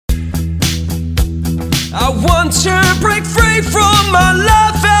I want to break free from my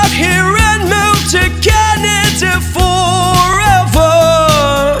life out here and move to Canada forever.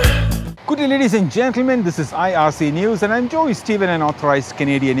 Good day, ladies and gentlemen. This is IRC News, and I'm Joey Stephen, an authorized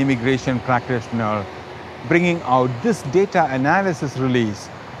Canadian immigration practitioner, bringing out this data analysis release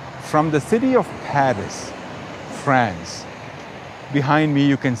from the city of Paris, France. Behind me,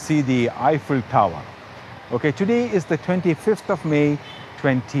 you can see the Eiffel Tower. Okay, today is the 25th of May,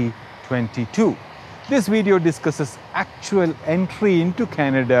 2022. This video discusses actual entry into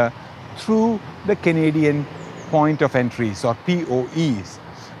Canada through the Canadian Point of Entries, or POEs,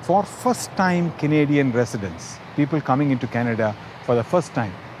 for first-time Canadian residents, people coming into Canada for the first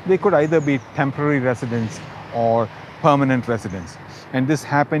time. They could either be temporary residents or permanent residents. And this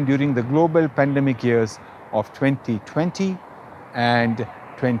happened during the global pandemic years of 2020 and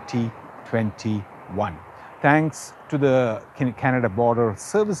 2021. Thanks to the Canada Border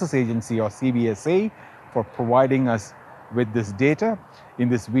Services Agency, or CBSA, for providing us with this data. In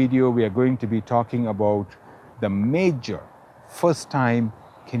this video, we are going to be talking about the major first-time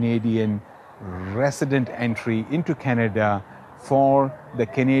Canadian resident entry into Canada for the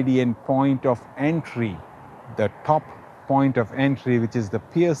Canadian Point of Entry, the top point of entry, which is the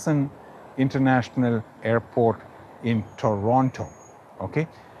Pearson International Airport in Toronto. Okay,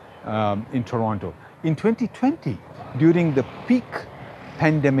 in Toronto. In 2020, during the peak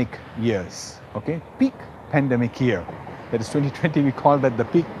pandemic years, okay, peak pandemic year, that is 2020, we call that the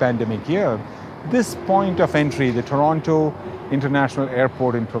peak pandemic year, this point of entry, the Toronto International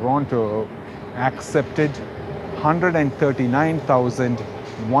Airport in Toronto, accepted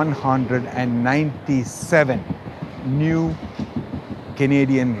 139,197 new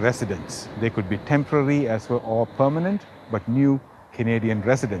Canadian residents. They could be temporary as well or permanent, but new Canadian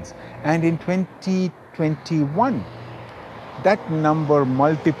residents. And in 2021, that number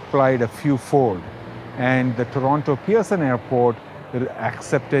multiplied a few fold, and the Toronto Pearson Airport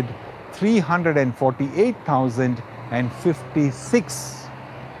accepted 348,056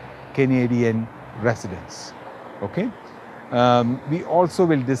 Canadian residents. Okay. We also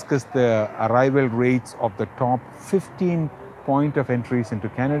will discuss the arrival rates of the top 15 point of entries into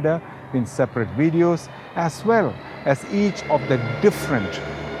Canada in separate videos, as well as each of the different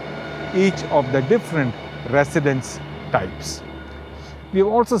residence types. We have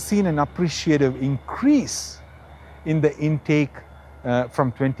also seen an appreciative increase in the intake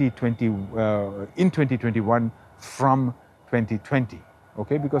from 2020 in 2021 from 2020.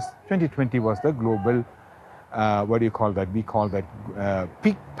 Okay, because 2020 was the global what do you call that? We call that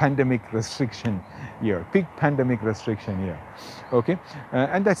peak pandemic restriction year. Peak pandemic restriction year. Okay,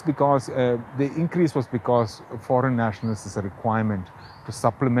 and that's because the increase was because foreign nationals is a requirement to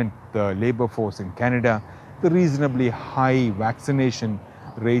supplement the labor force in Canada. The reasonably high vaccination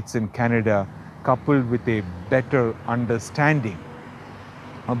rates in Canada, coupled with a better understanding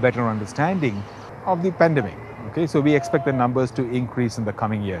of the pandemic. Okay, so we expect the numbers to increase in the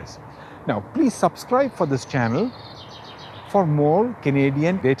coming years. Now, please subscribe for this channel for more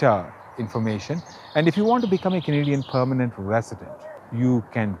Canadian data information. And if you want to become a Canadian permanent resident, you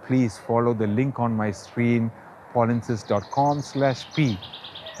can please follow the link on my screen, paulinsis.com/p,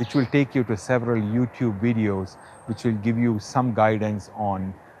 which will take you to several YouTube videos, which will give you some guidance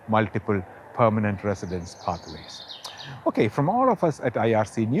on multiple permanent residence pathways. Okay, from all of us at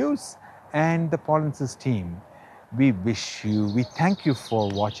IRC News and the Paulinsis team, we thank you for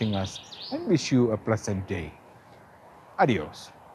watching us and wish you a pleasant day. Adios.